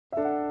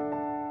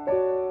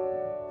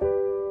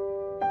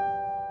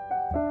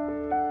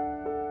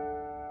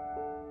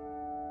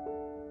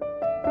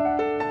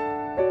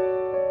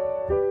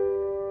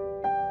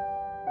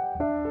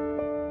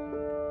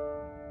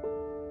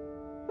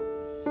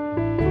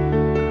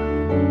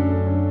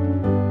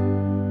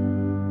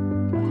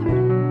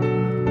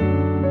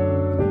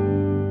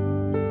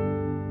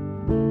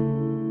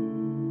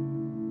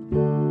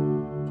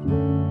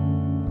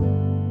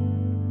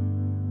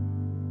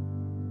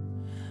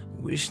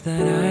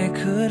I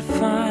could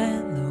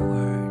find the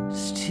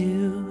words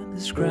to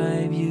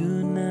describe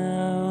you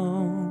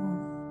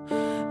now,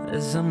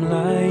 as I'm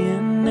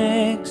lying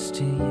next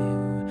to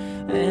you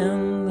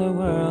and the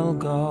world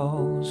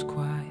goes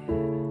quiet.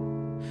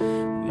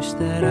 Wish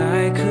that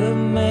I could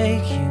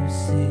make you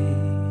see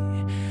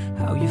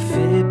how you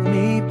fit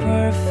me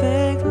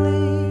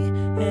perfectly,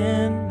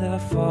 and I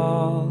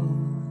fall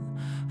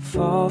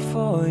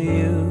for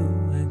you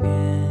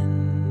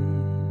again.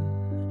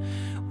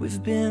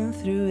 We've been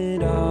through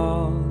it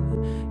all.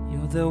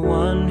 You're the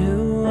one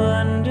who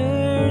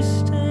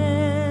understands.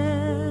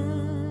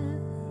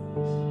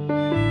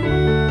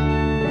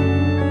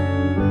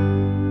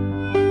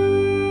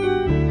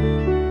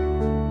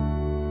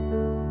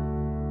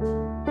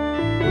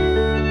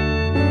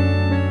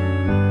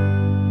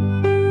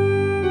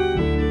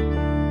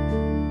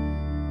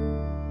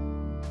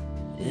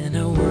 In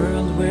a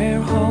world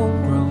where hope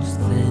grows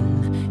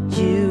thin,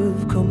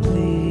 you've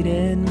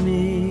completed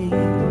me,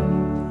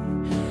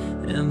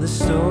 and the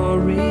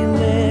story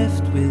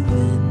left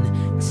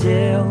within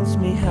tells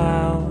me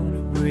how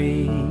to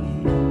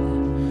breathe.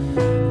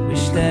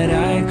 Wish that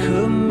I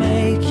could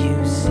make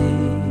you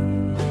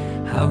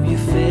see how you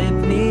fit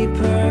me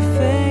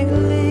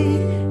perfectly,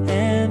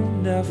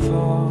 and I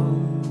fall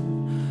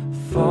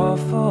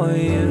for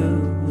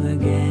you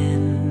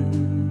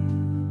again.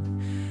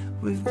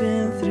 We've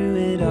been through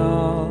it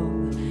all.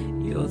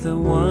 You're the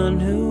one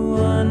who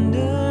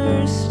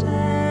understands.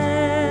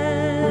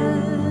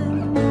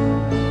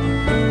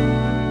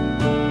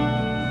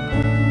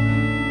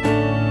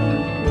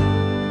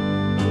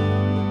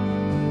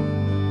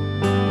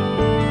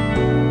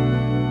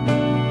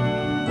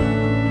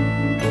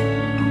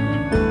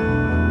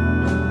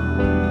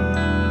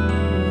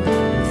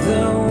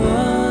 The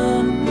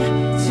one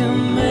to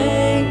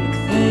make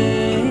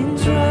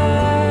things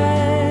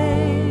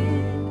right,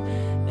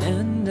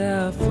 and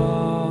I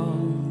fall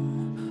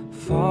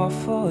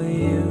for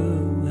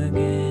you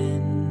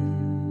again.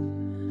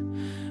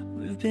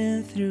 We've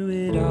been through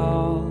it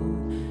all.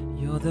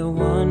 You're the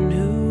one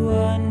who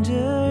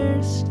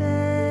understands.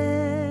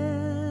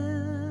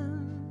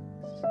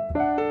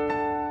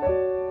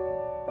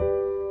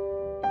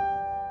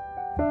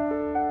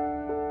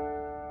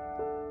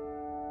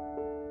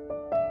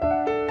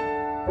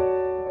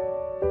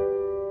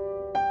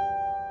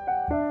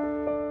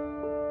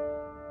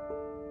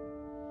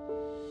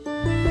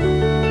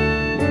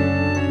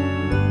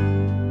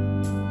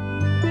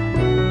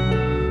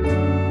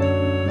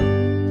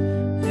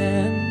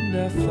 And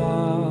I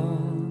fall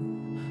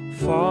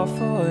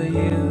for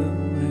you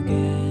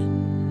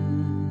again.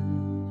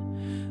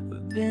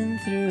 We've been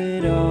through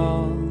it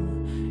all.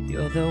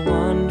 You're the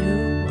one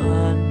who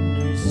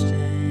understands.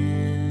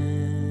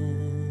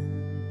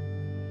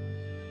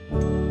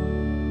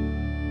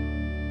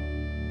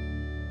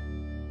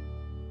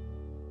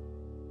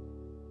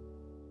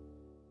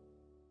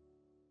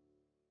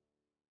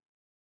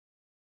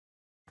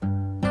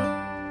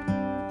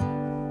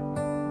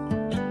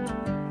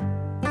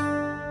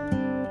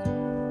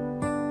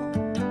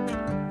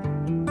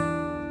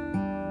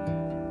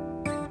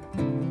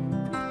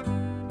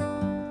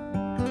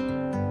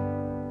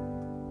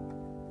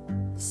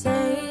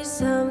 Say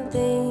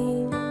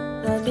something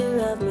like you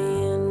love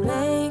me and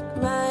make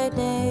my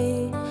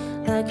day,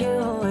 like you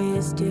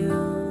always do,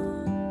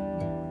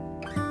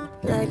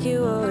 like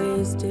you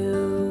always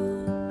do.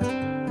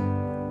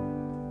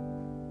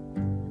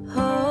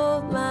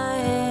 Hold my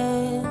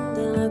hand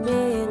and look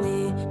me in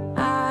the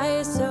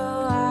eyes so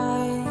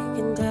I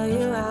can tell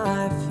you how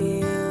I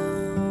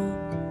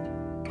feel,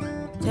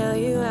 tell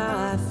you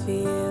how I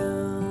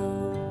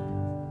feel.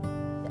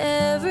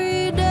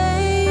 Every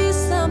day is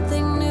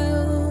something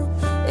new.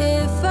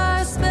 If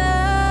I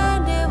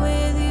spend it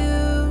with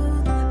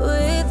you,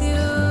 with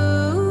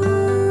you,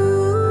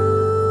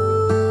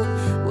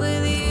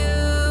 with you.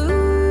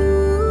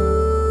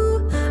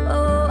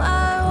 Oh,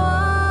 I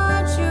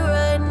want you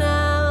right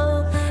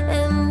now,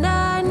 and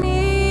I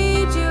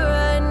need you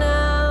right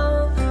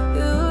now,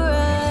 you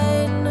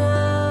right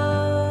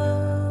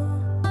now.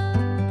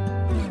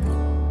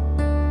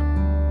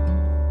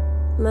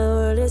 My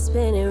world is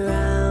spinning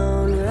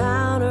round,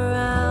 round,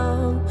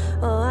 around.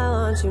 Oh, I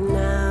want you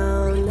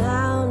now,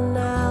 now,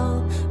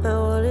 now. My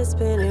world is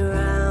spinning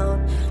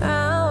round,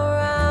 round,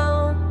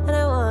 round. And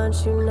I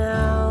want you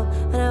now,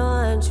 and I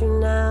want you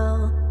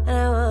now, and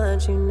I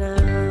want you now.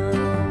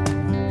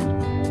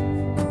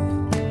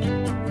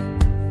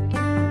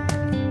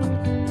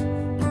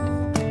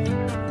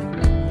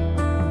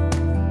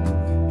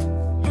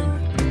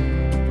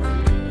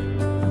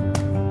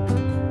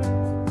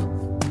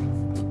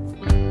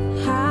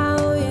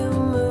 How you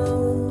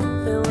move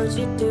and what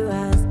you do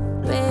has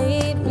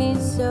made me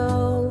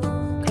so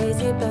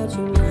crazy about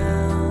you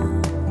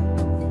now.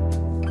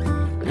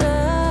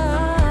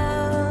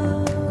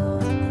 Love,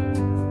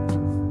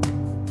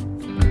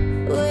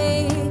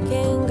 we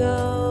can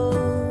go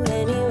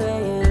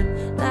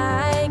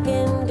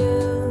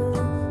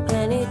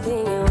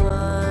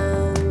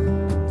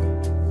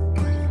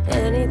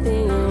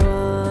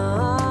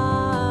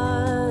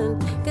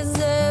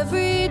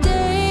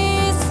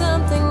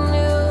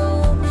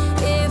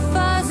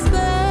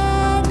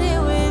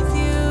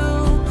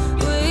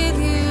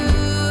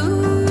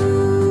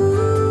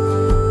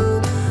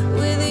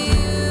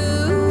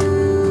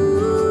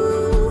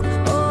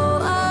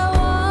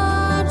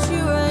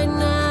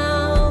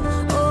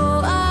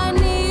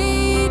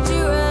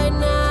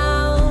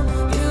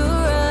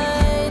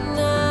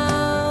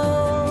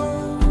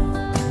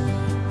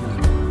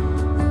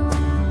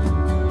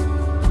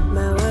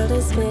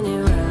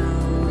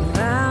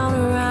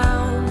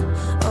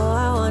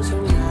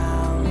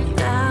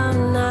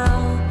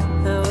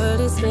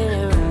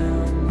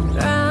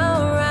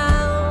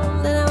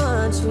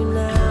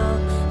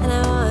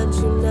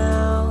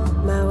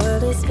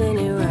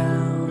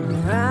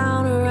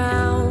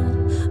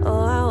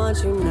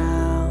want you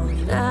now,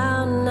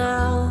 now,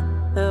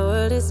 now. My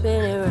world is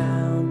spinning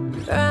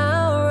round,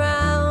 round,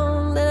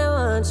 round. And I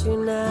want you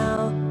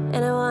now,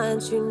 and I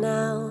want you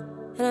now,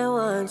 and I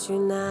want you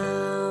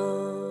now.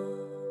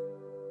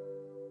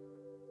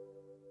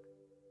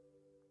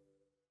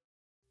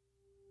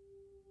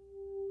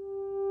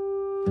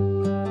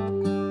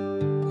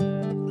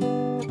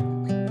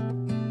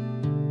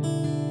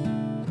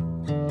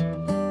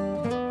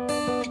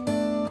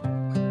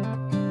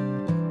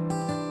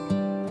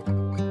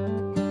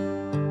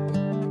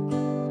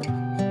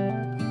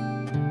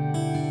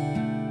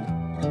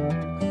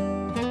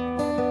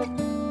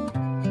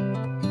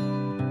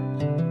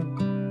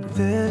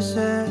 This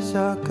is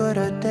as good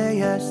a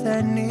day as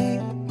any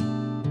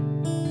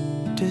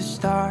to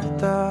start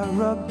the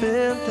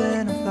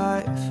rebuilding of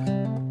life.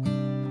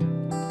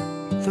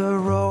 The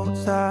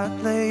roads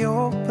that lay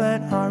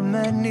open are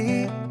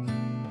many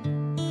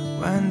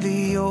when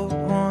the old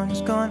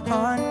one's gone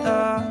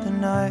under the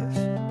knife.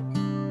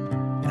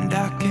 And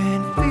I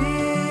can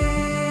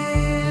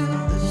feel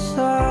the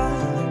sun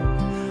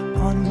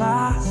on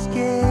my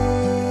skin,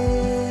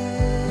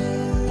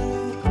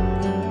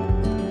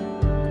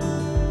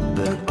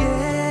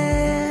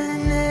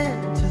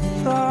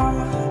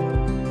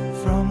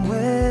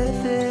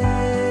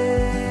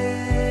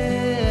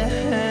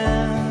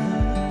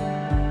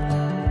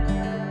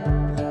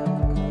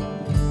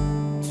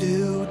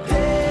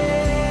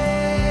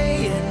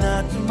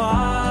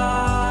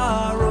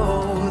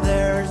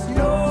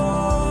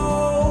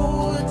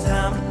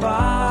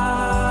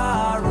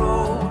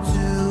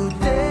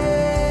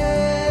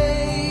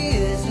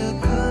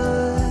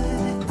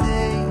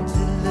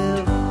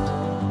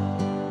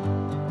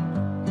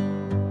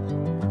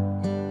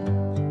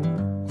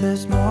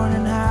 this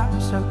morning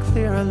has so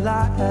clear a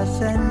light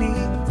as any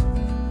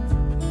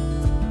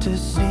to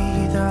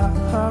see the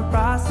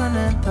horizon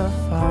and the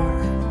far.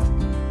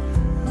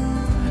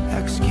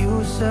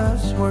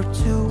 Excuses were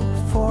 2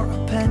 for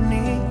a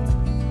penny,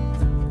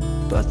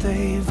 but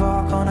they've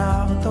all gone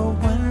out the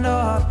window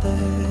of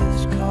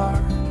this car.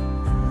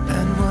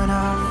 And when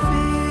I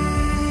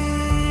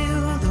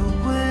feel the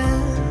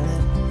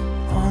wind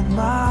on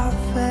my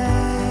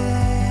face,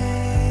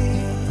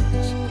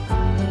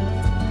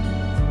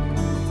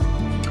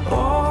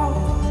 all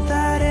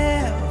that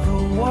ever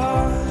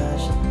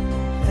was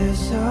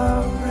is a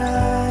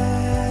rage.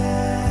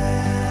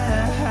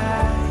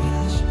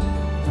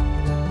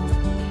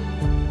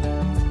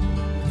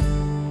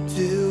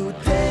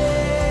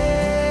 Today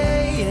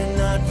and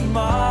not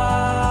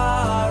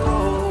tomorrow,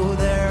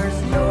 there's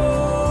no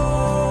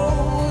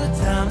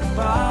time to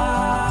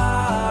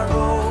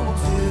borrow.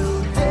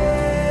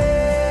 Today,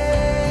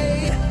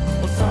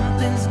 well,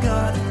 something's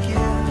gotta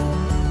give.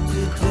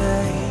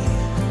 Today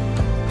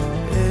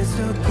is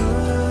a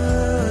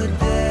good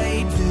day.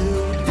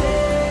 Today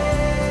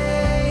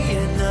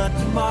and not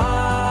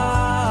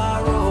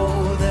tomorrow,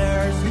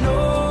 there's no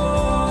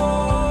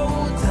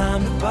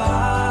time to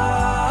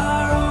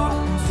borrow.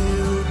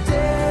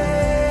 Today,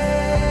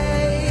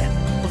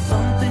 well,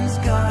 something's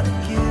gotta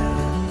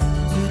give.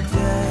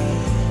 Today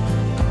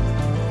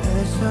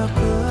is a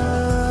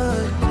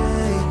good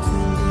day to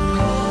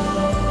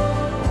live.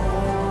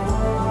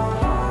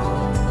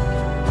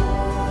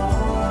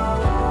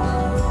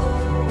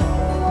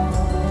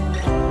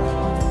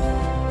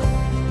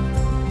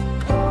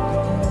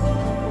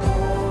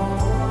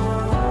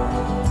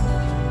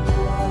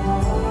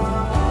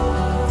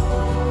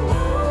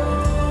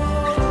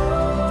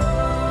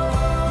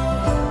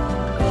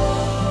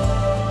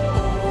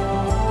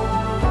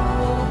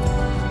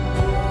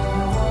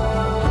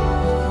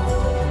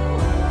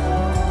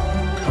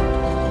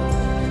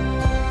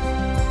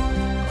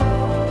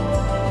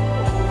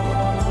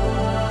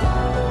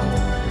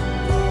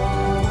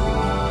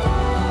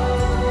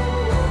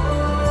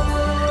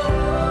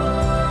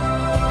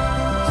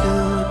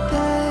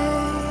 Today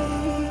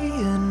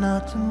and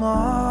not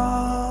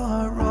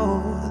tomorrow,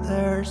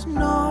 there's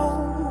no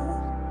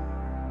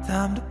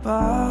time to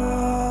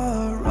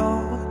borrow.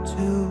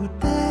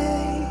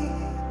 Today,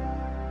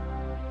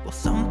 well,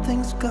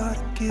 something's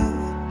gotta give.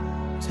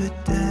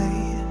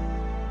 Today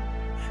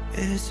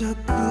is a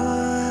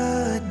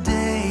good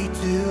day.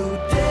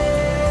 Today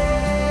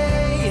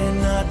and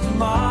not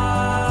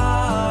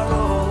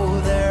tomorrow,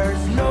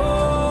 there's no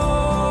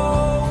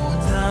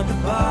time to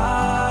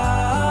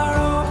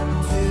borrow.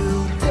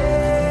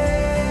 Today,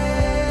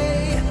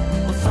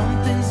 well,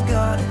 something's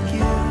gotta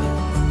give.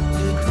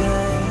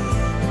 Today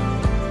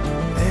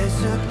is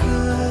a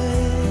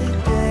good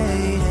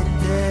day.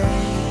 Today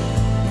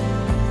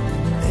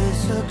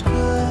is a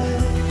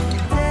good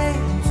day.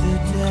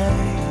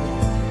 Today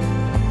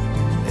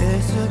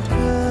is a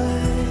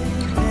good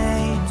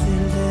day to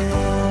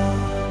live.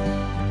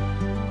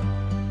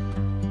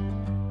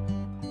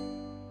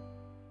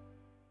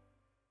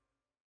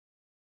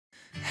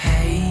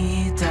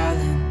 Hey,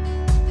 darling,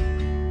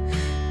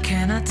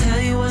 can I tell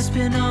you what's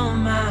been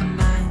on my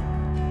mind?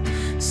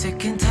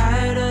 Sick and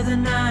tired of the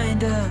 9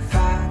 to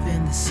 5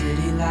 in the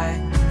city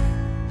life.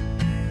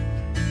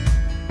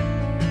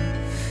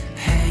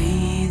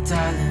 Hey,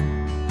 darling,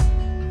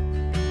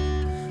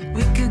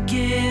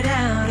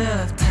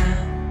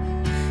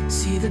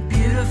 the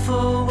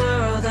beautiful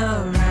world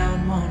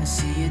around, wanna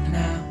see it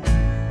now.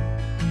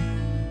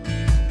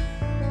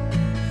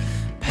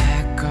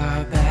 Pack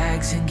our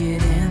bags and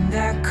get in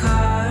that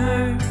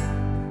car.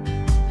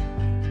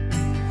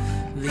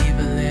 Leave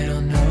a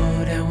little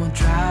note and we'll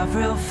drive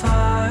real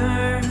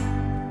far.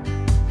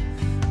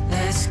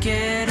 Let's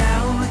get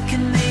out, we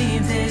can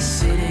leave this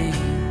city.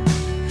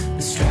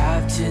 Let's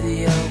drive to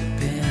the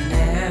open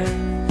air.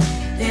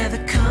 Yeah,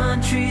 the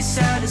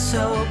countryside is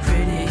so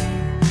pretty,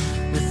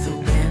 with the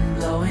wind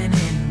blowing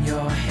in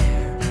your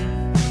hair.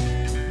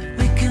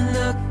 We can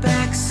look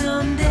back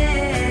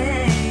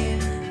someday.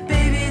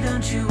 Baby,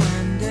 don't you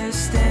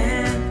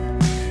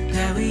understand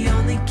that we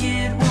only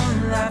get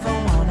one life?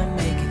 I wanna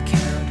make it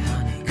count,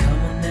 honey. Come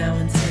on now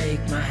and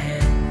take my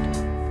hand.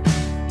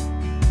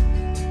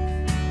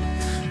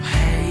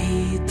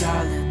 Hey,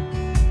 darling,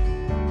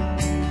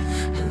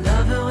 I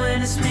love it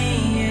when it's me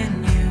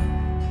and you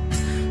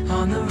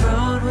on the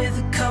road with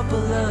a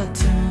couple of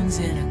tunes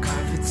in a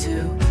car for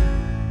two.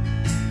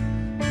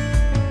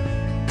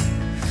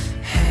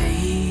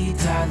 Hey,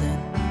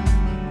 darling,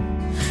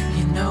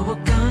 you know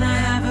we're gonna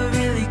have a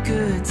really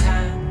good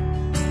time,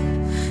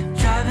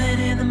 driving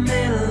in the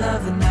middle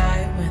of the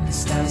night when the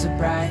stars are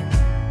bright.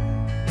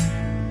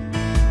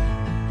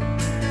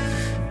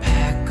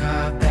 Pack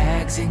our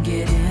bags and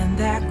get in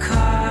that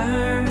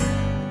car.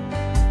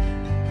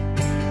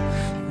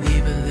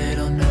 Leave a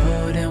little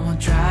note and we'll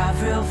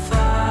drive real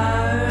far.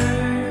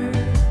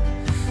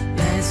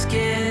 Let's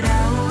get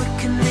out, we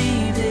can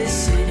leave this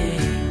city.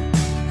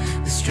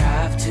 Let's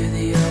drive to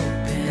the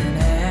open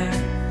air.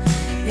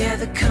 Yeah,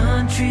 the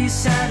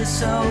countryside is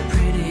so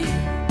pretty,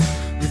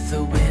 with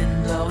the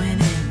wind blowing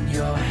in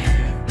your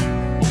hair.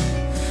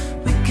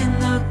 We can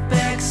look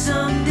back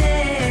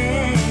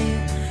someday.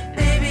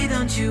 Baby,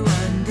 don't you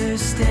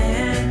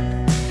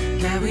understand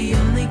that we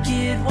only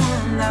get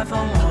one life?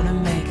 I wanna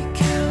make it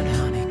count,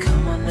 honey.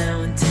 Come on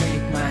now and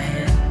take my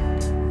hand.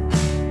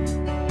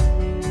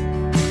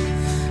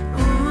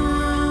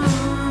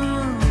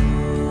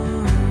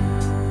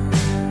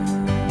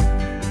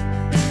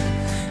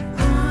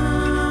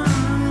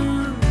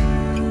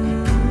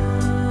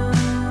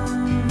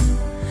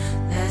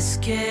 Let's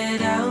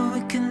get out,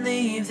 we can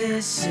leave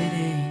this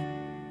city.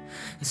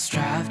 Let's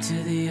drive to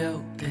the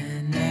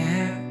open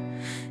air.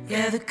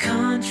 Yeah, the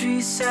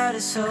countryside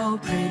is so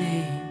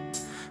pretty,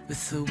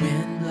 with the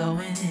wind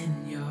blowing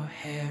in your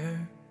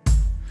hair.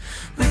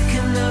 We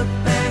can look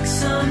back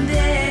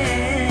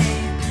someday.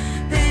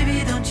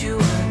 Baby, don't you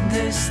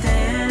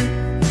understand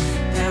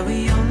that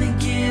we only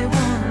get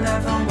one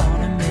life? I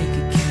wanna make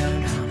it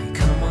count, honey.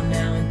 Come on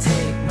now and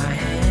take my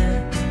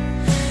hand.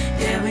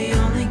 Yeah, we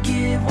only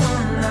get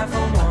one life. I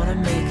wanna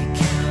make it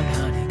count,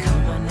 honey.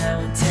 Come on now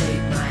and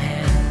take my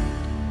hand.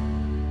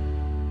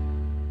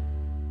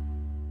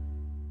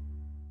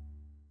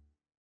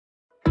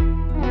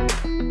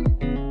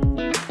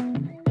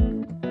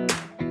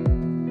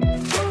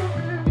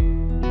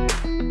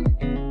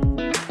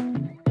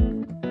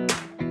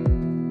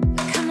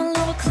 Come a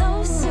little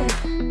closer,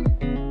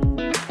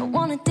 I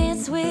wanna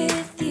dance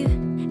with you.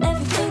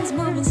 Everything's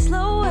moving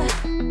slower,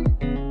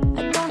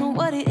 I don't know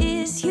what it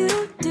is you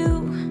do.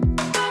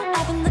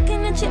 I've been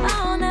looking at you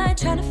all night,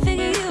 trying to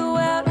figure you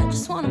out. I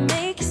just wanna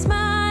make you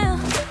smile.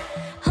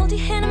 Hold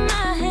your hand in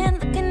my hand,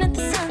 looking at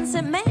the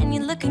sunset. Man,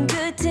 you're looking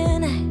good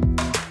tonight.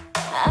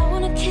 I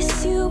wanna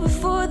kiss you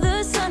before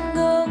the sun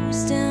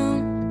goes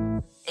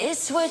down.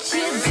 It's what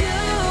you're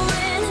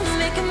doing, it's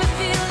making me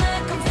feel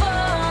like I'm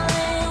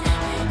falling.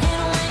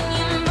 And when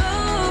you're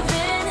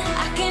moving,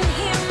 I can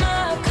hear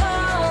my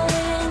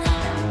calling.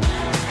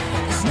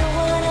 There's no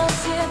one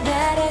else here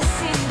that I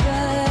see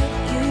but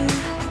you.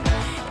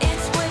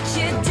 It's what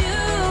you're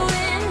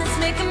doing that's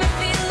making me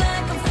feel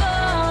like I'm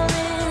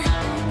falling.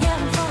 Yeah,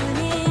 I'm falling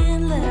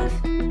in love.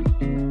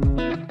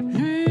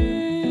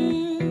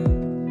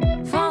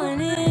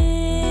 Falling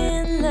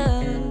in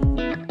love.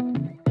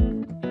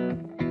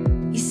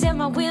 You set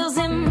my wheels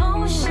in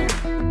motion.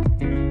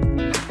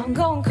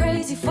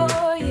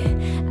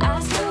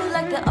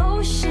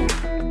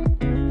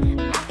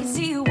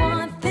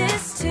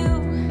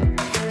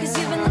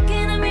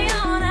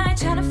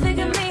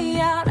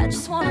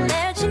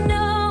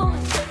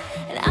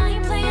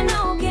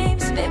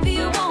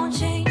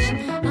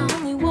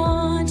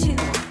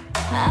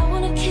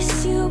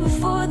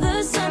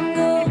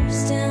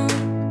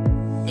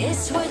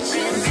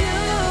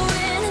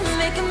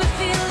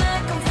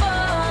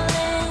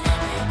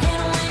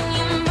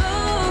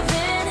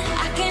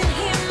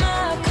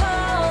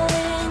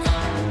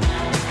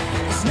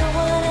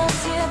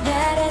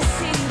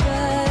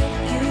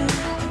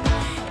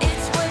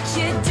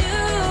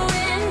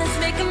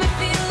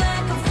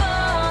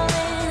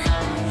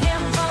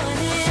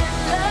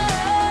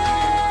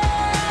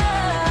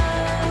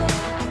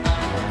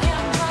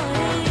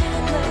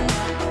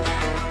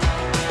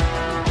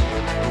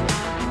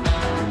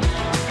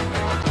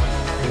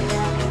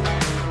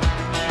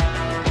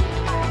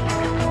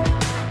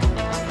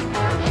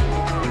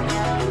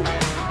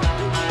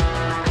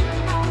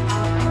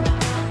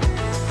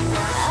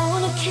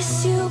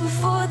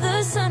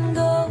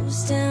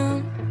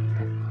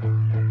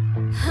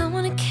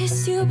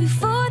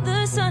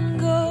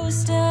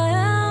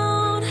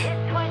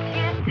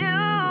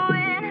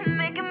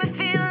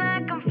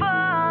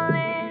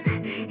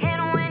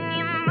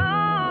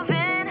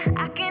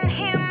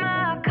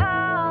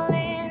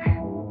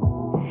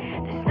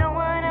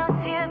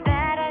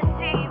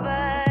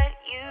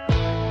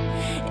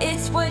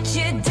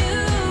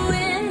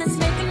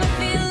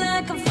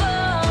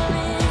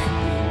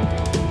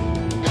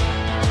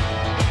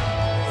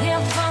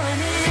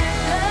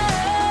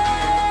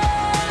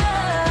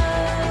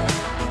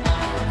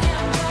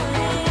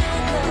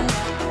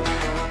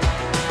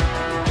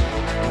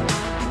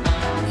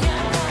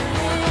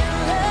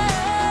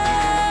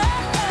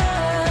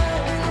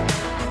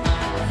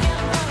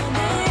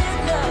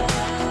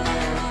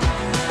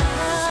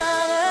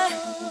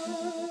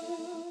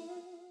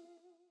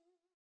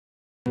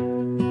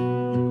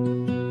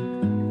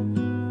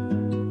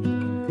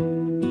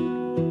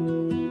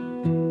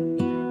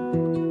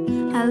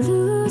 I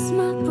lose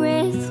my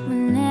breath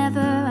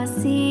whenever I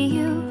see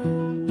you.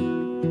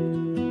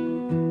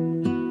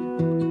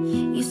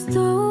 You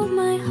stole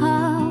my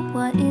heart,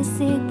 what is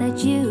it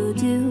that you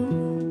do?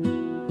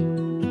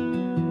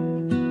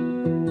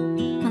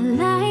 My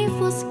life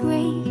was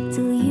great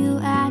till you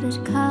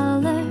added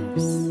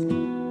colors.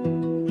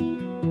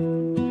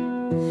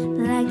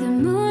 Like the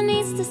moon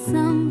needs the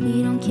sun,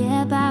 we don't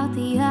care about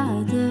the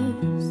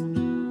others.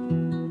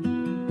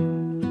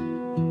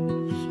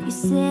 You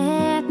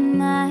set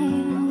my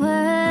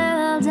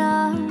world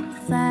on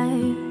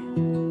fire.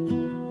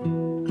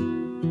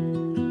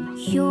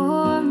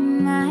 You're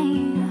my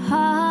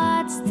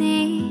heart's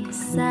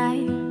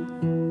desire.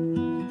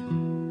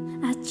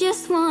 I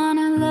just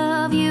wanna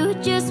love you,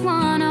 just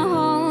wanna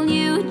hold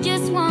you,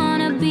 just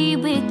wanna be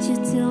with you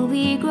till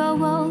we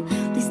grow old.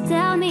 Please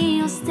tell me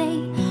you'll stay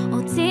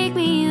or take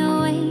me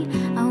away.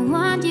 I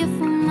want you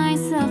for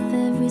myself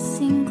every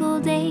single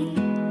day.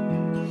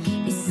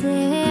 You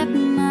set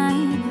my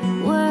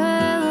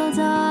world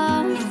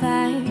on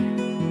fire.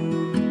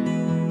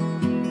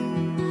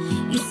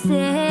 You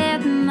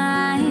set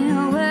my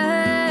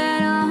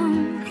world on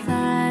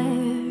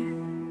fire.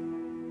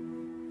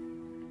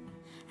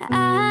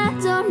 I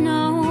don't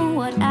know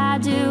what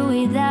I'd do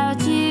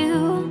without you.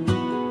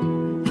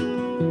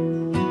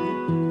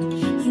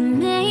 You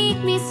make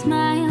me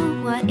smile,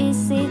 what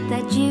is it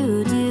that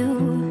you do?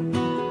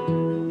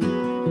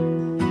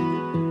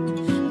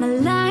 My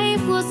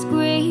life was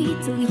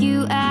great till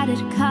you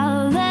added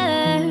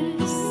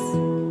colors.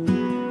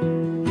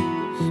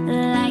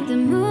 Like the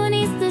moon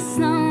is the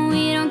snow,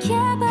 we don't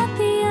care about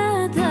the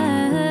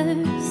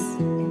others.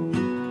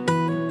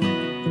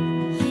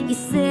 You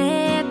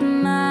set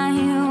my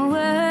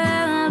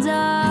world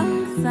on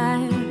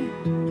fire.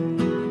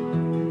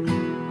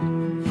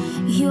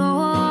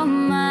 You're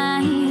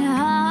my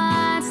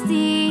heart's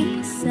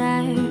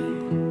desire.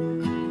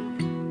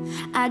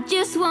 I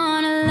just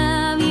wanna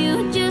love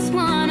you, just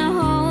wanna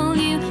hold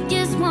you,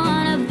 just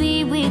wanna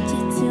be with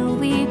you till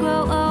we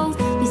grow old.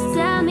 Please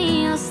tell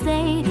me you'll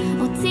stay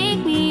or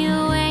take me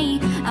away.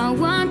 I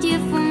want you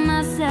for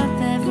myself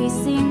every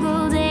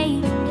single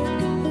day.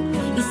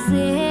 You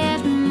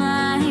set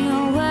my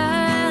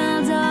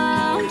world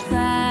on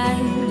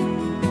fire.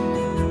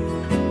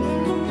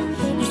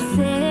 You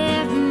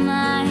set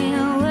my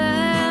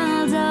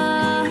world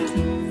on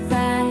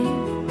fire.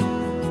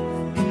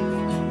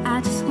 I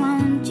just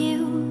want you,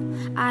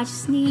 I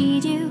just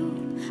need you.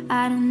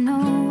 I don't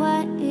know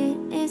what it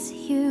is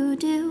you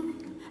do.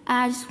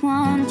 I just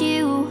want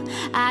you,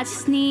 I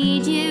just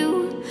need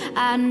you.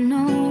 I don't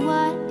know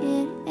what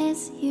it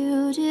is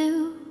you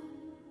do.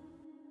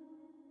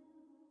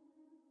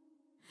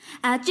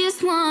 I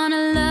just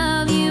wanna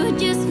love you,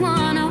 just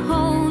wanna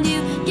hold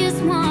you,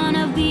 just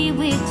wanna be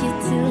with you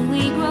till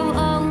we grow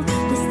old.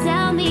 Please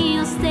tell me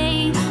you'll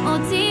stay or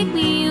take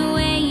me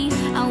away.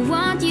 I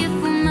want you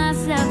for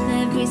myself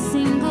every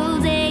single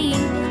day.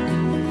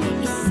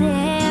 You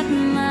set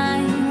my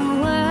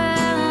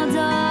world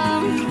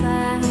on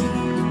fire.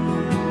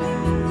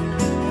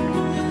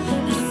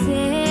 You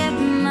set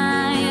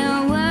my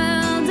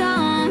world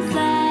on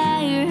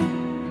fire.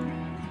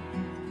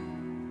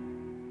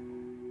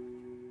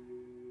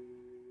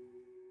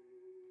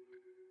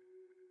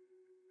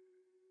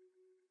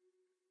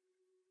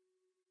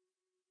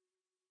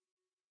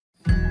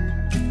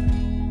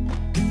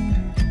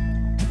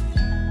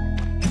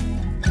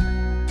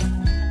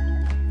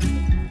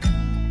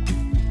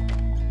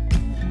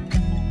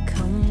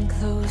 Come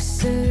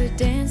closer,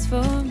 dance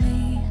for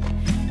me.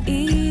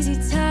 Easy,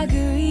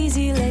 tiger,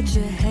 easy, let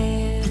your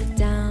hair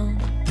down.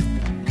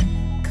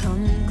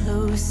 Come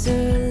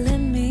closer, let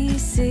me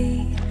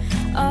see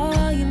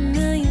all your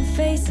million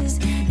faces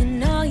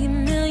and all your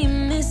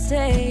million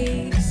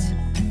mistakes.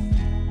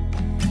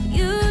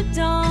 You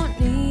don't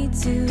need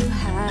to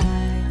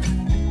hide.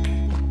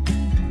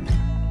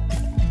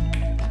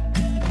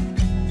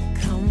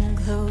 Come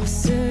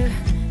closer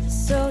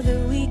so that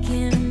we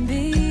can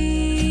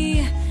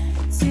be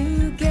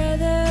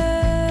together.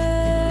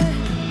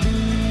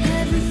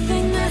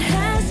 Everything that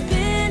has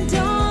been,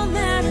 don't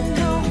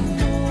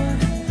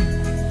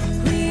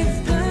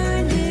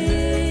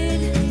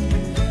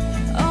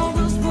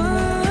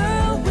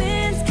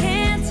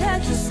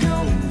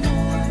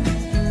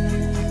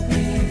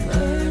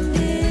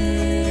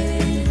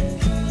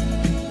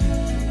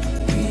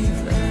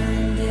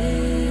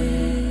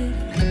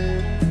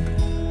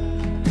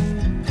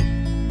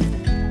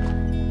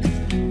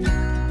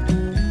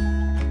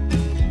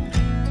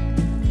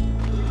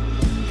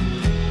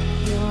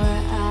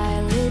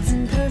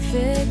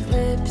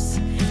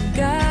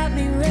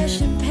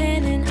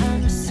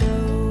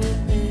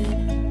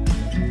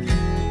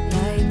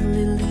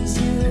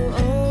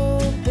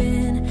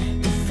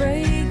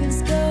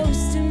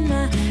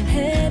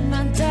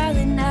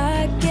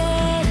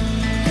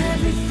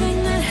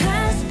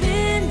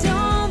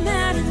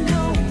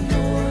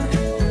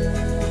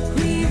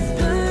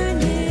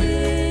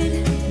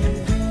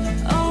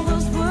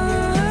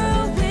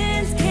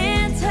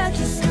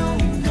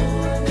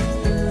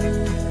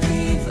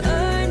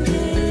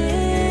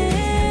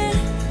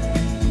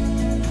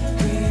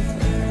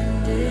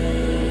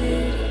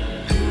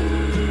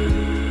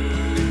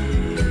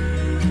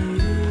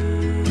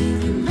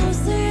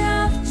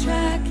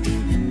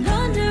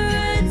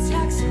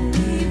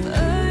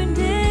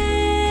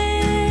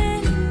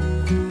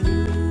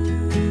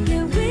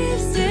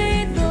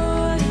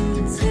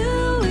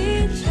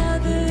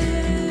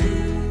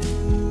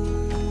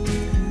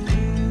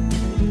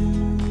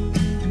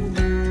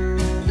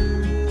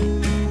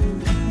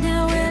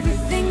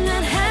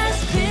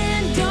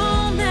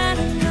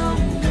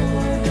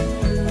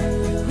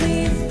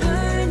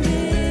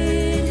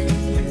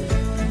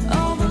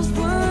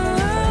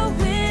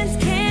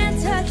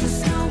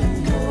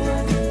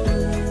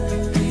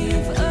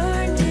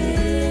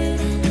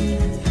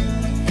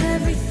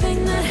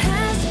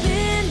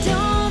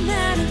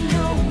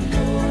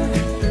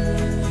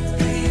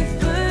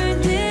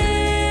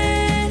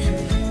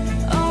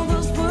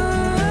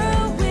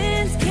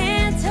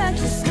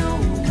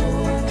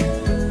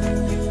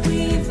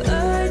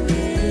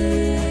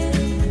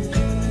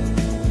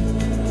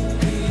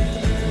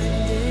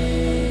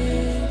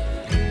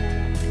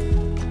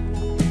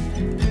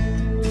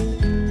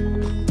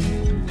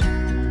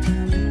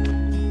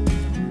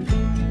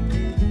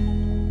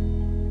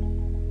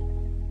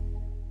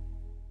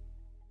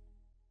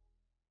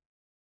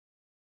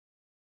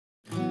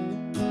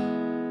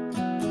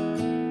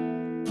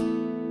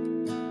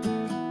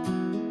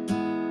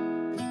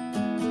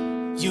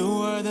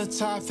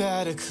type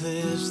that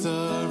eclipsed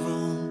the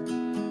room.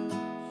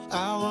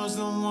 I was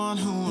the one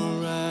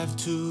who arrived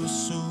too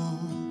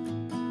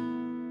soon,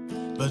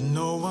 but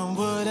no one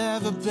would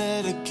ever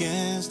bet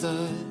against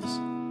us.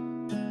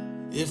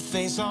 If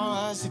they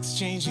saw us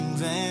exchanging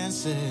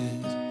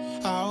glances,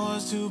 I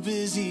was too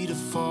busy to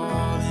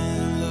fall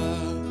in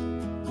love.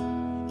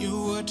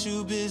 You were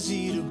too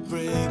busy to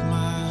break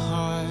my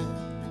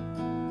heart.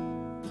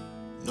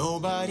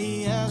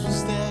 Nobody else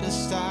was there to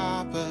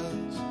stop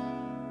us.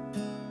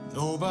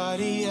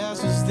 Nobody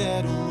else was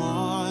there to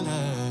warn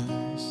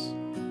us.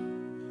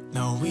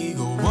 Now we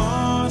go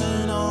on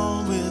and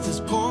on with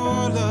this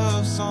poor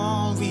love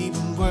song we've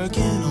been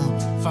working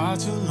on far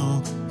too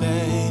long,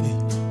 baby.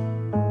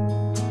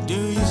 Do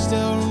you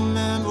still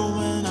remember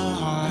when our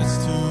hearts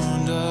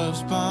tuned up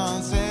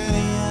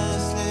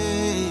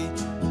spontaneously?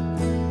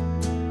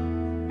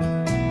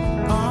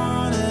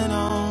 On and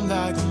on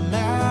like a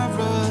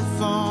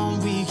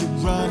marathon, we keep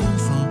running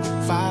from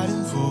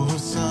fighting for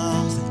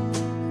something.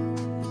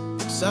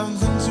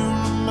 Something to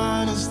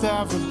remind us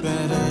that we're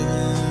better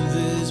than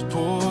this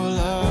poor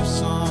love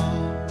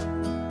song.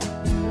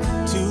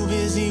 Too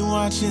busy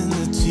watching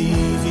the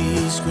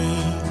TV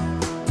screen.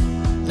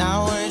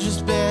 Now we're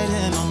just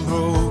betting on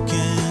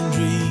broken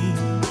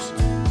dreams.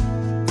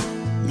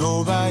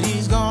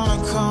 Nobody's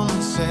gonna come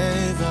and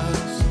save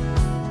us.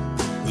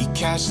 We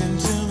cashed in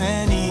too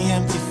many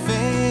empty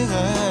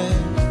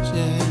favors,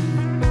 yeah.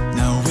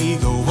 Now we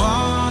go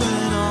on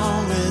and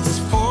on with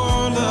this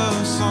poor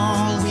love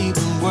song we've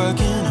been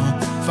working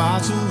on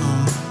far too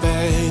long,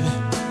 baby.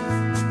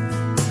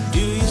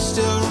 Do you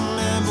still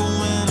remember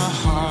when our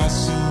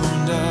hearts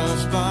tuned up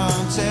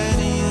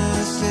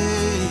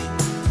spontaneously?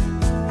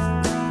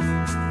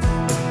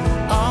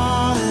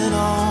 On and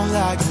on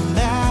like a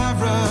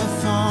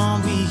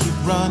marathon, we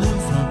keep running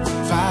from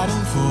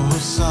fighting for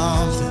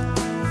something.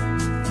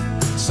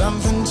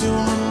 Something to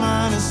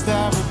remind us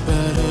that we're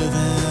better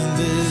than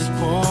this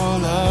poor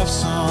love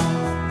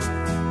song.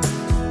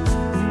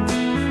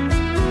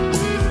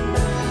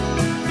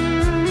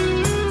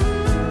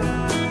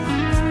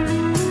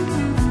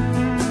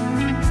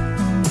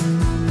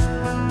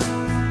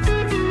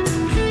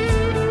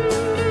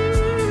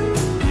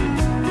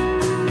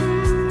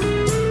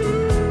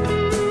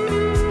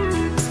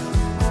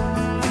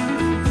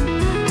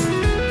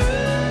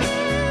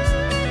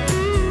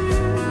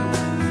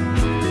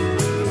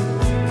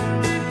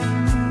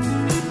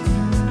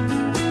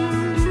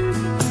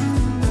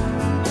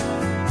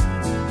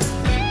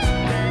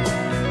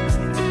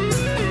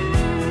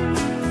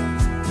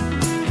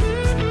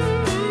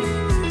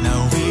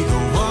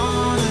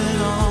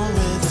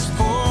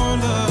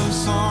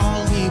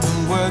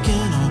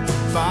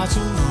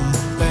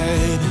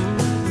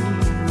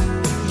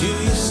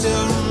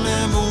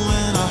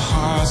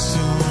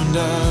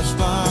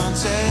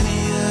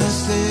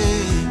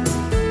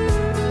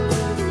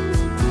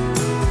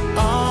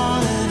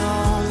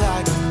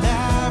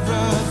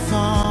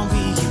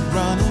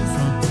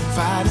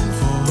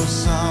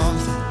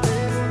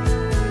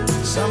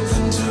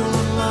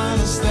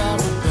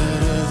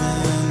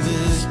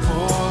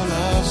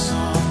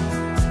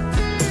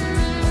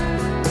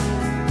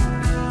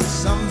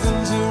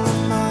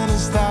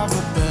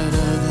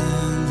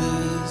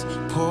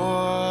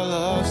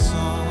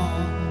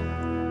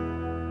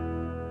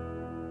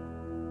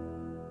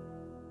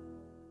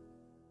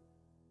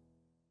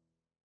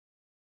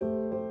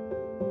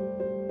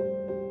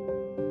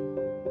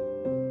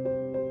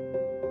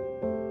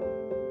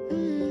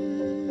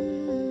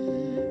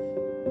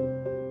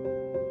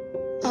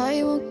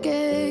 I won't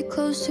get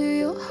close to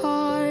your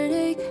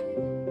heartache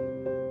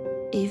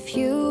if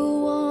you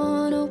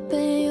won't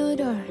open your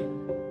door.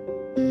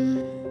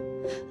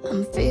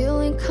 I'm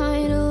feeling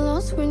kinda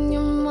lost when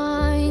your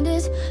mind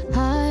is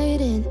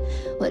hiding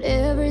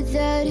whatever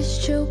that is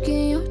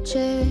choking your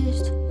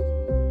chest.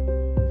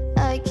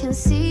 I can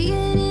see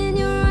it in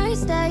your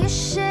eyes that you're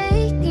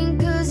shaking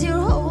 'cause you're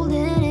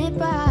holding it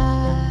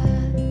back.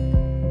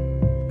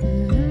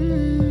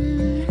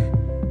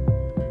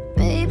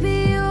 Maybe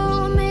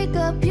you'll make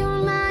up your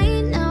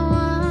mind now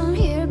I'm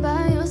here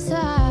by your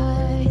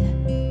side.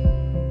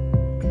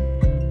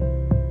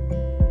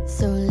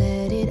 So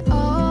let it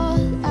all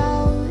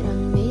out of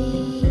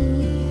me.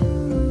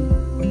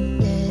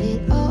 Let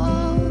it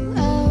all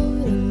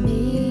out of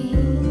me.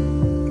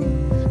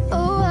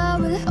 Oh, I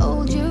will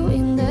hold you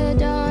in the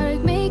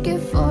dark, make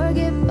it for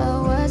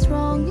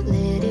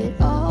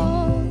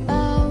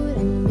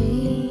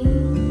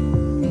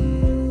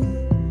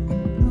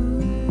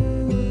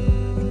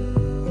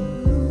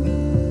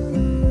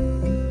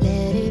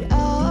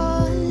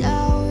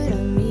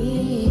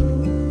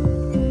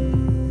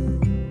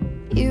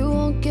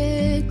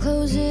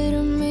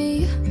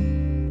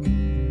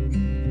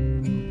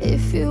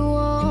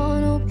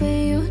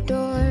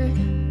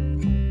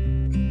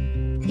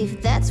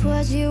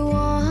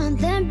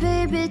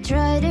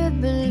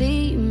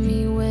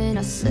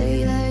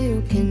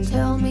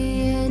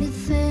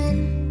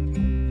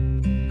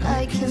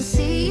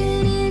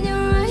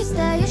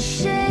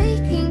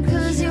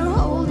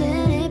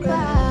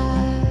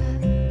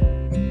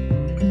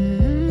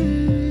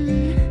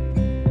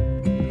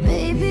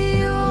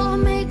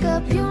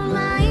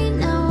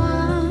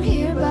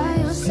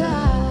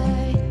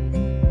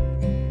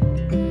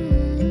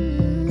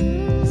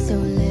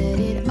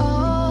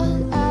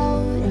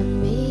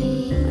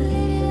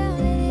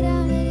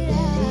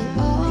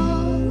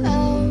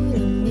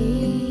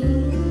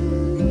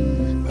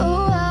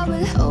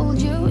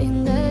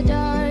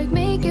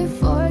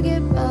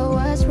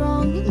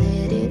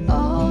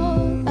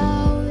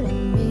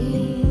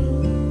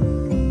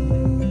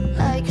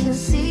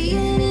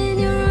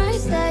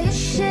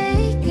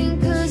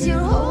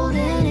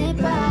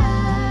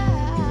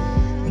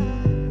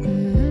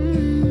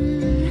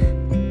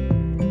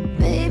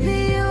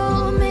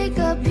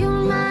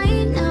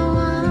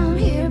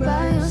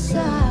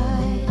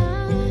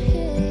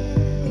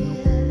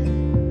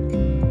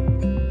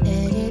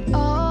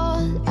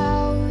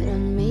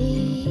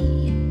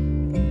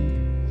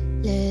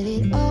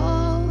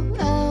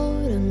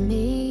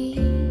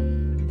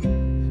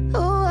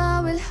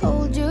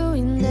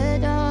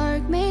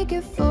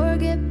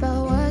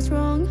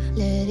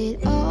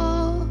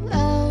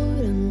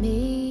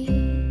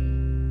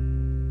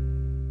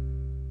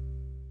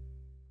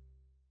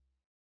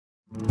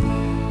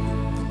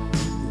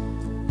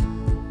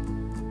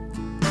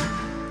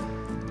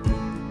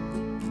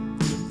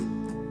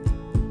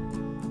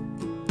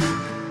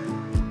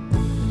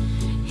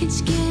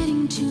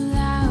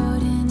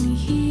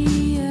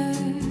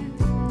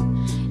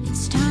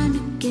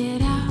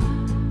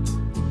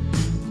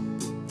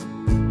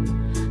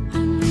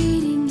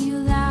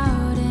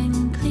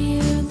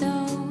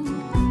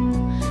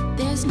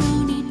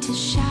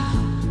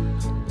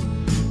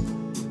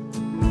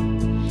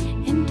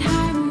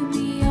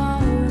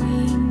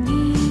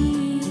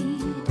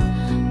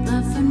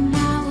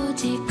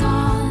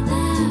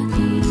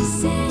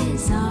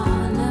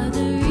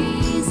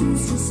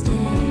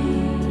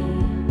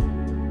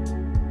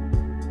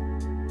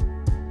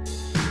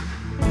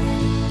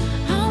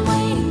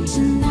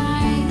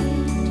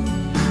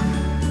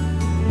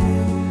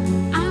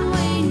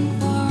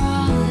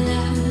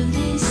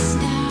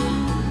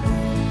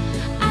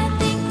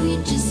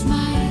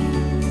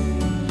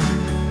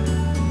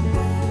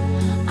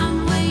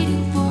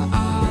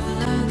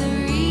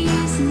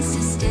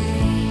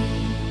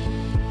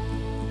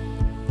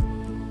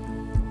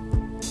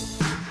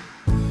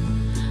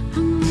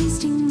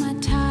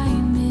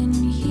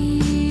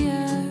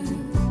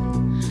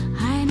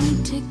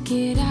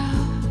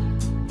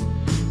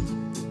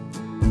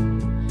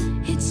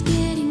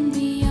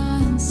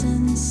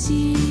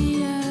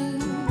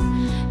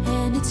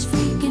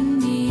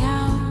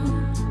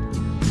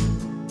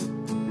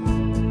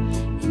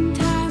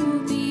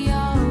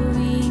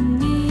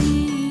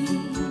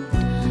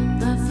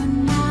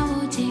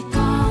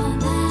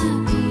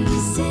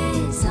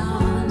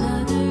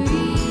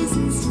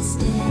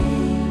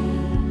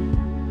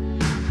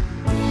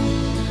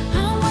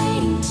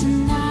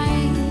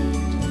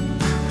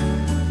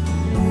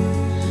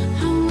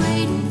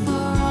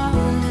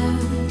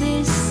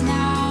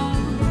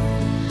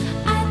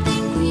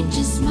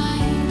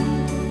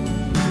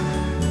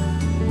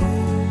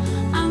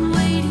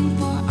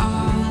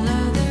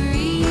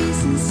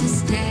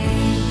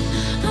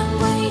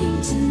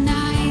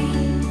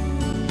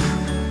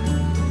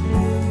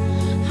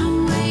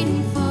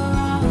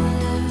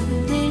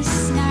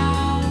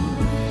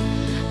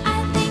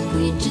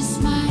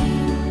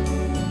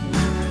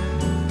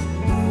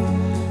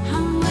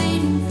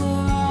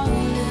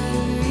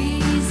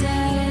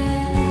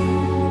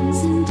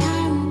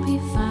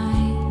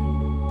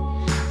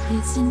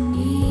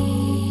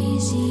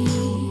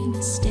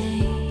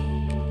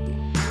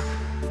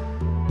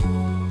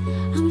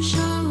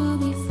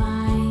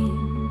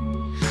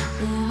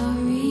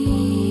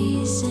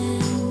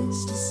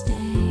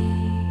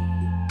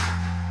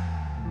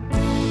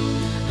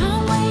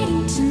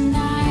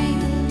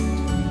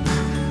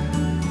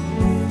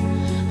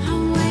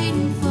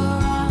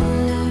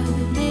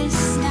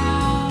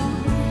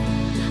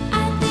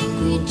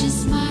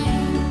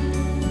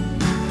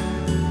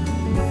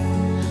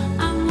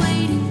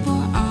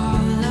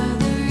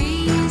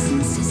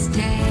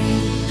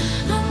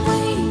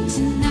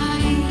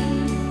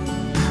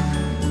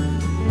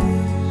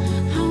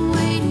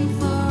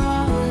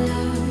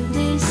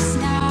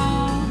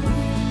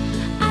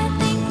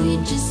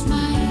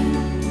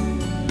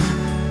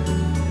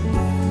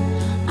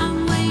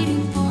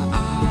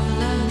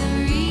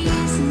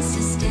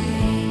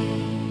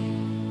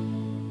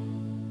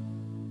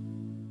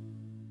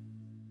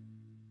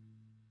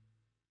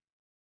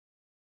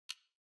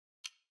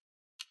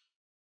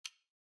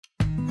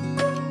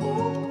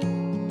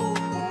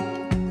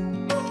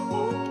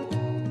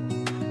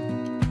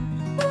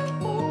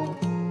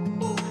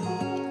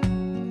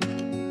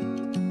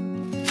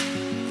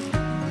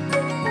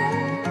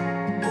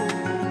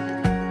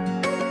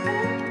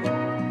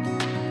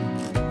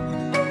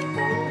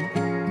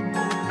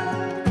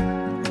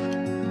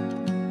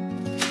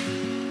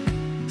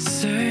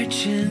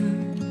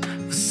Searching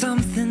for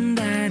something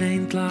that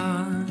ain't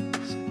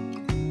lost.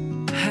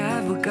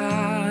 Have we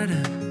got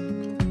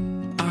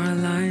our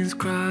lines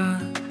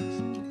crossed?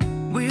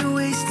 We're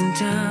wasting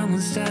time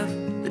on stuff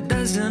that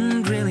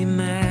doesn't really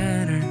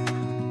matter,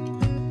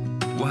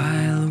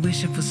 while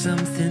wishing for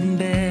something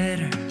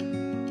better.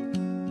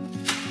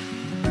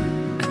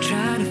 I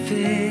try to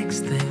fix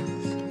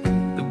things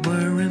that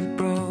weren't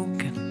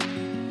broken,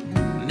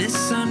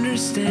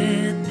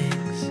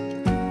 misunderstandings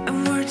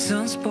and words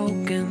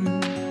unspoken.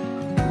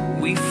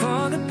 We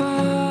fall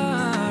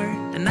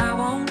apart and I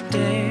won't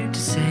dare to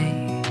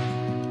say,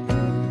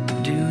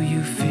 do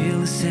you feel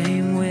the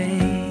same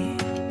way?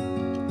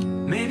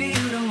 Maybe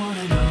you don't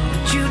wanna know,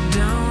 but you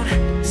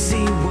don't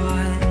see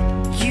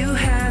what you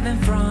have in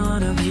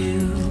front of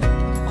you.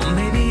 Or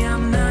maybe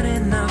I'm not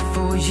enough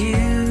for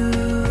you,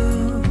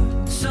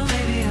 so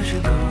maybe I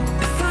should go.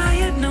 If I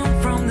had known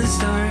from the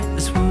start,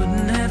 this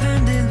wouldn't have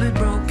ended with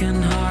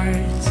broken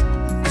hearts.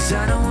 'Cause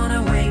I don't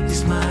wanna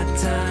waste my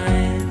time.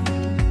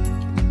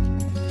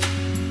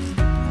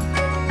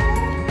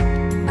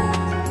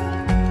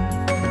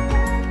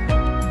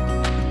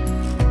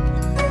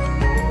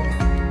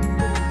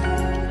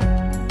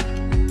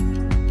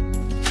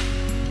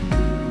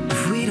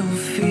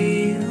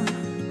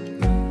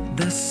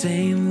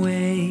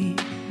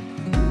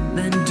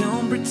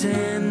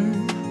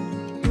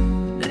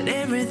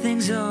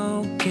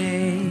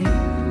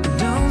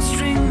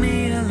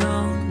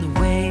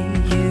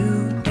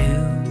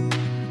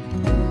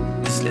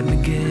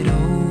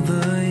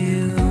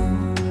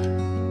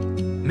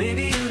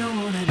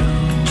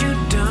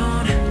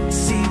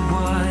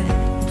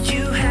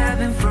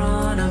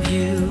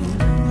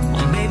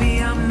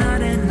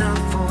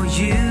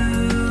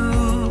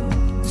 you.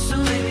 So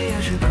maybe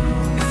I should go.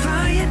 If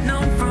I had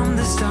known from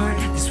the start,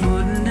 this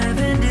wouldn't have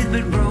ended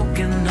with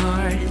broken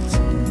hearts.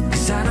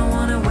 'Cause I don't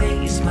wanna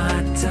waste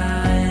my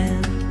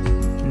time,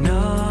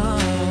 no.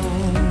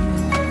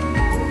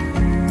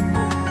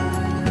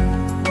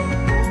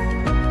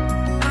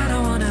 I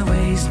don't wanna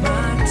waste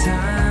my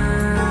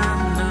time,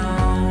 no.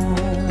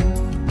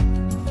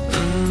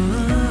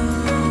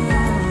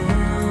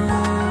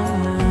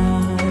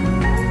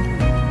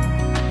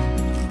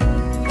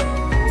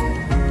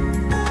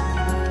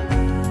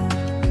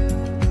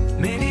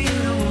 Maybe you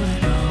don't wanna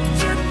know.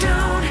 You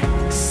don't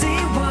see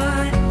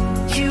what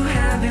you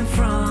have in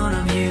front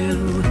of you.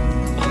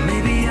 Or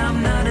maybe I'm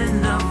not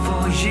enough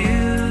for you.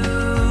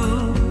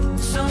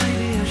 So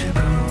maybe I should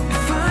go.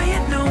 If I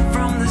had known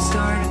from the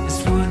start, this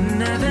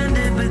wouldn't have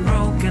ended with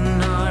broken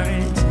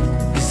hearts.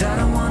 'Cause I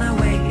don't wanna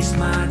waste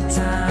my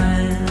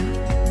time,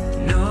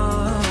 no.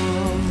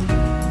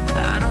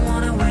 I don't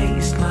wanna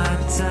waste my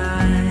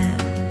time,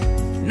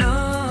 no.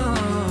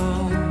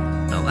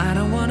 No, I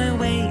don't wanna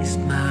waste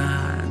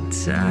my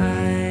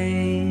time.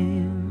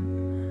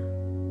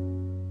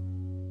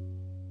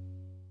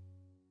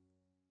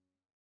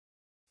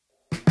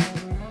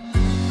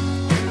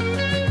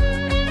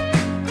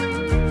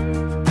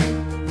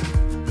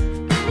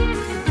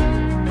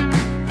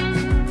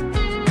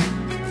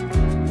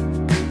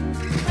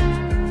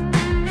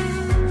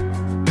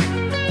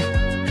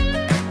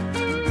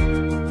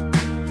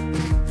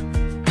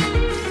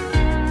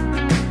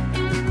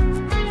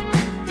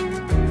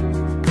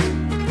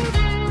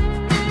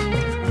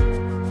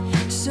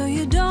 So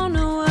you don't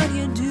know what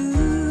you're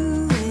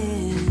doing,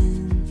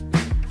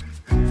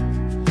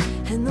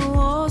 and the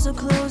walls are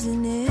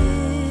closing in.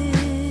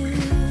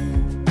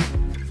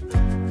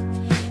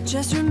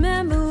 Just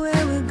remember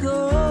where we're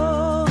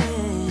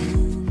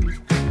going,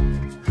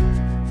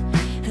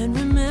 and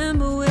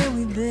remember where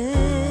we've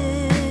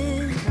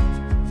been.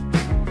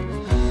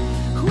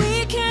 We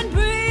can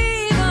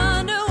breathe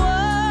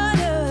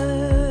underwater.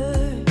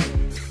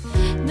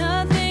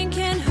 Nothing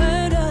can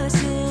hurt us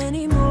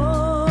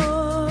anymore.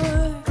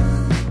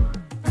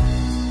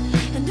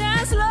 And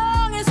as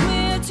long as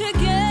we're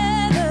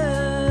together,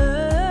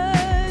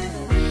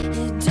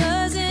 it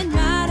doesn't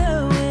matter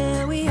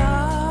where we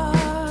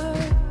are.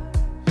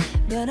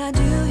 But I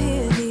do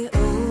hear the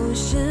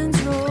oceans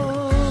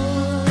roar.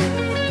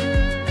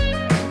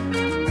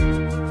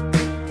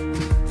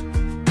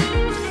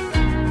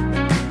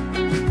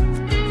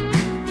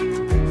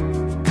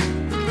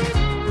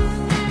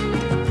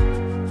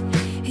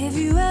 If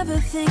you ever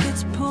think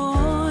it's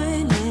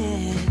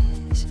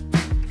pointless,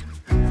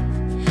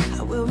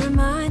 I will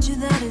remind you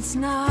that it's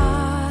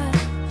not.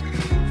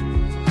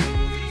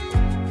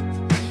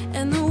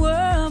 And the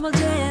world will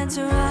dance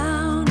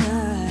around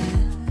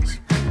us.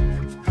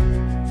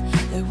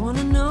 They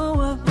wanna know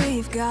what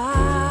we've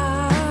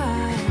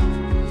got.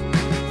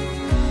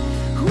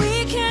 We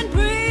can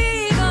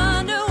breathe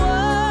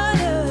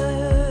underwater.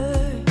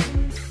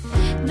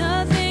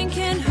 Nothing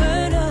can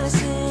hurt us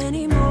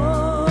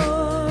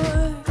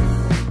anymore.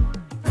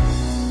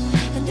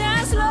 And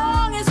as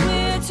long as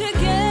we're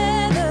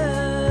together,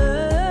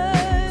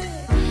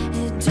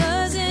 it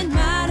doesn't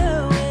matter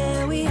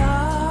where we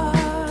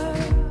are.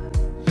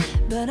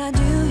 But I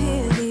do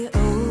hear the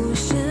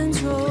oceans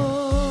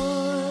roar.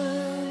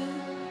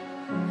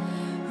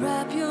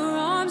 Wrap your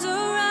arms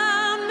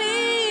around me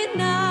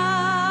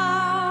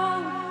now.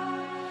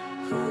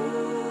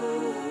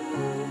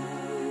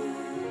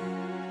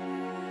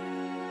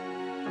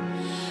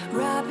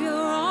 Wrap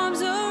your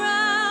arms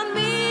around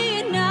me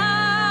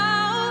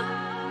now.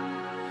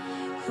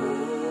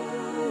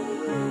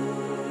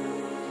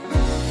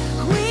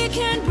 We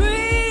can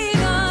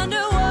breathe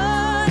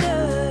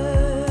underwater.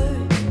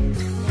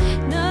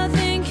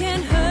 Nothing can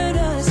hurt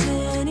us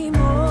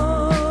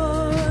anymore.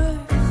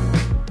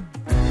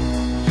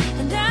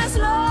 And as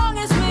long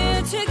as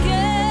we're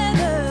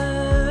together,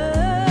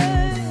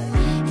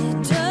 it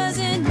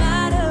doesn't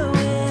matter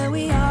where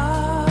we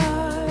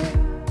are.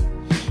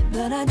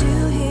 But I do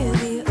hear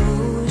the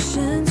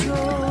oceans roar.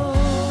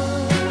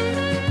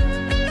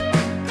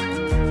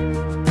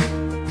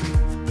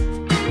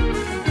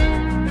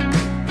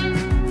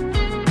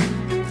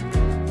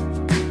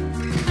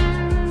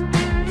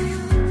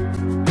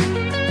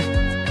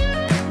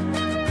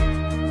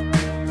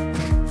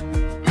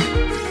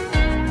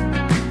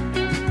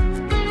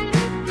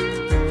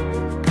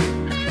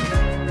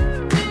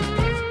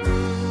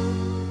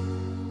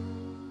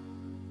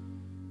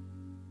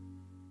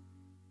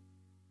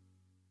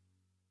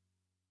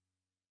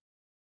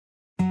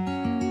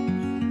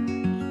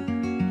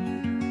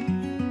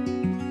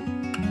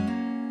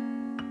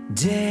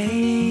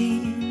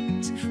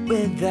 Days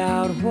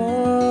without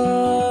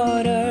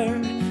water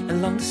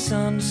along the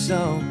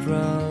sun-soaked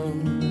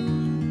road.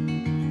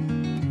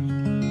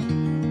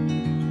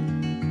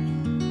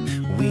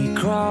 We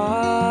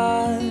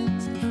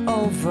crossed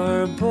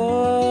over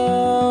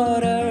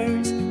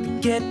borders to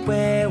get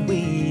where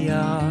we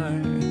are,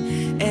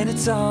 and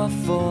it's all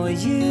for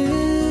you.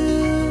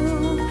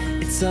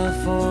 It's all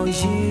for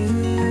you.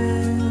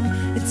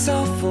 It's It's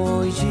all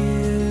for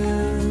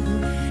you,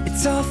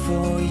 it's all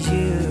for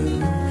you.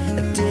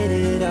 I did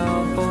it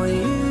all for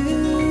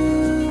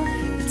you.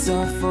 It's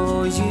all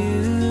for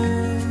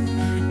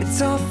you,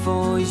 it's all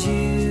for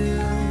you.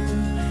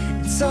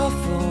 It's all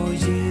for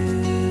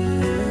you.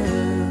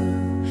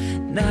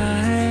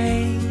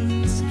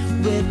 Nights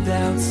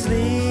without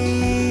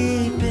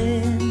sleeping,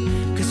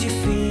 'cause you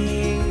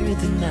fear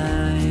the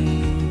night.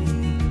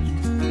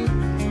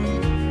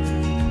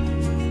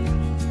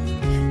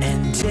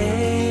 And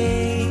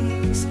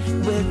days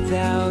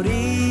without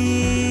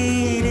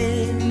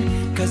eating,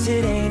 'cause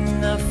it ain't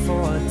enough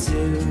for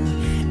two.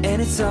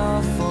 And it's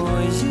all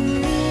for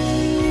you,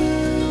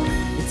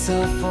 it's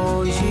all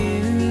for you.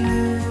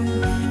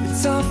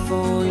 It's all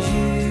for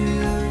you,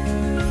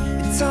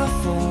 it's all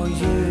for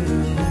you.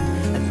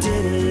 I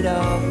did it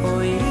all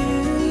for you.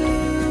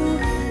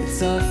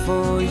 It's all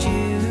for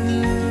you,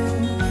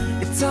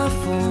 it's all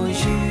for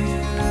you.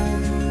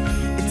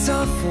 It's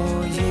all for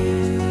you.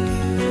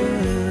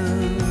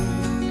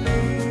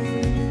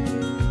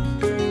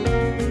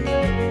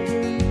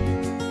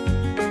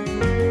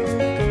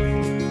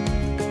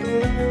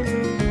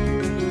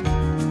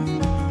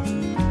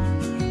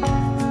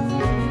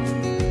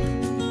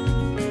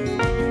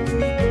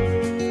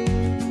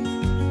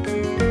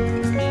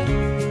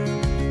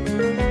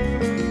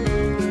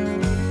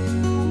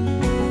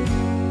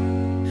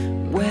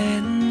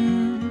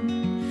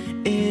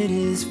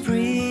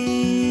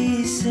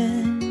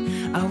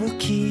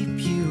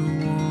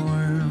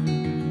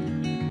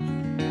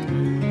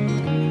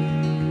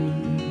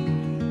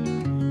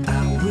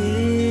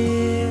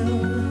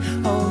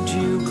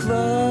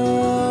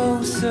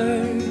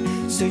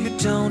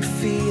 Don't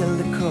feel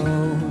the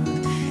cold.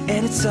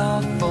 And it's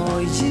all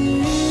for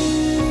you.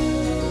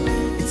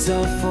 It's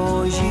all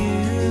for you.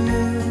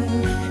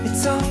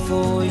 It's all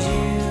for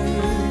you.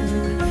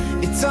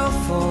 It's all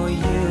for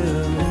you.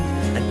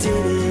 I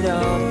did it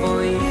all for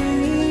you.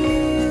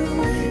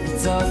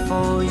 It's all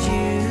for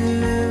you.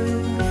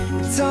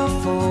 It's all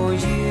for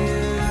you.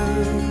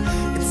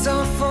 It's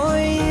all for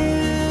you.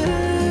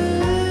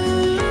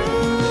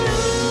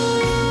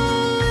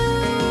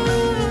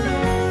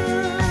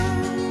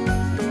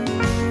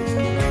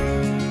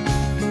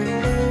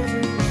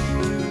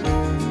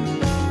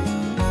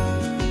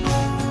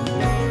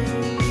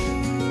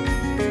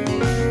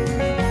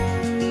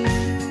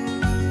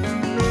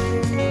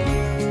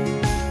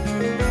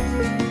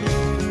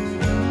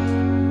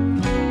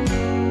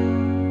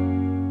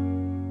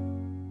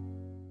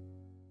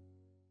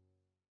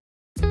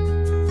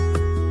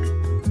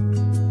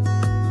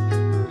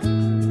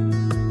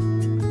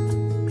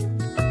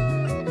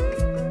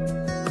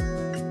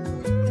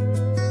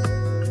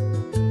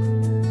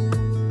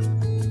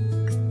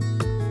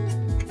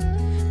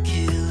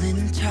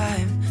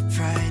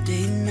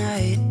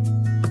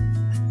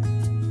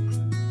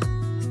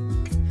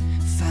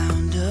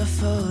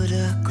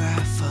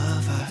 Photograph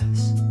of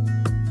us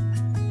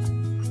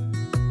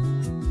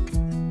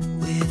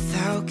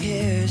without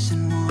cares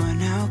and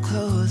worn out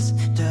clothes.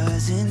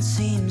 Doesn't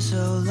seem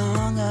so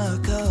long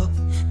ago.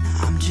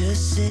 Now I'm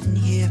just sitting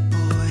here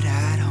bored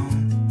at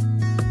home,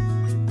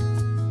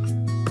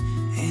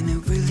 and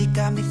it really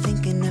got me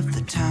thinking of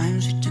the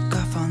times we took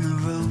off on the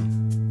road.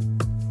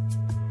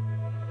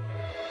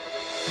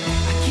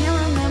 I can't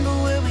remember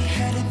where we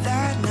headed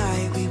that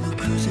night. We were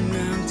cruising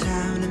around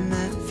town in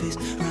Memphis,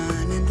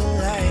 running the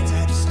lights.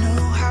 I just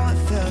know how it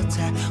felt.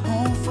 I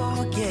won't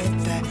forget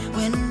that.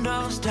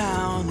 Windows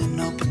down and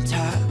open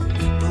top.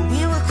 But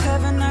we were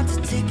clever not to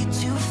take it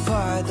too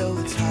far, though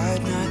it's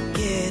hard not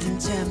getting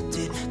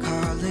tempted.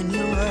 Calling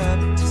you up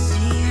to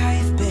see how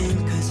you've been,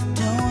 'cause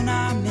don't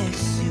I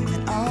miss you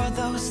and all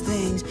those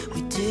things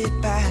we did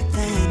back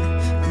then.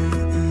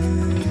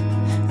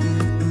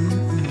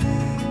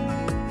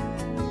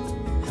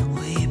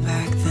 Way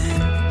back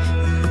then.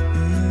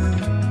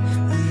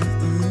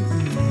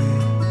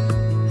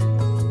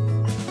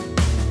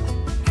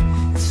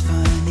 It's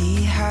funny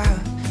how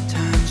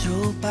times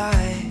roll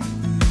by.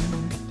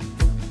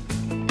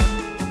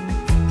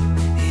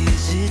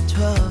 Is it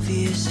 12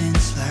 years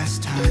since last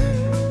time?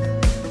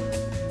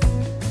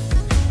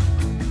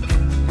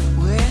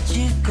 Where'd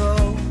you go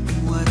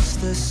and what's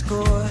the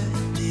score?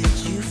 Did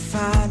you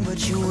find what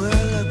you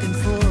were looking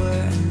for?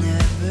 I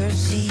never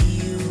see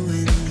you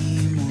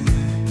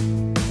anymore.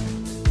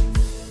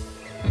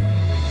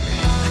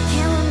 I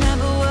can't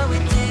remember what we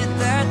did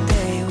that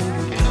day. We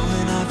were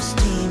blowing off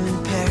steam in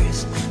Paris,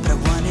 but I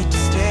wanted to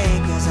stay,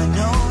 'cause I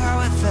know how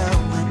it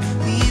felt when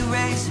we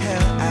raised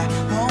hell. I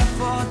won't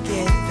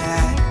forget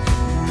that.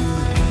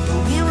 But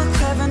we were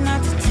clever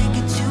not to take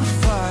it too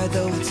far,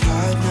 though it's hard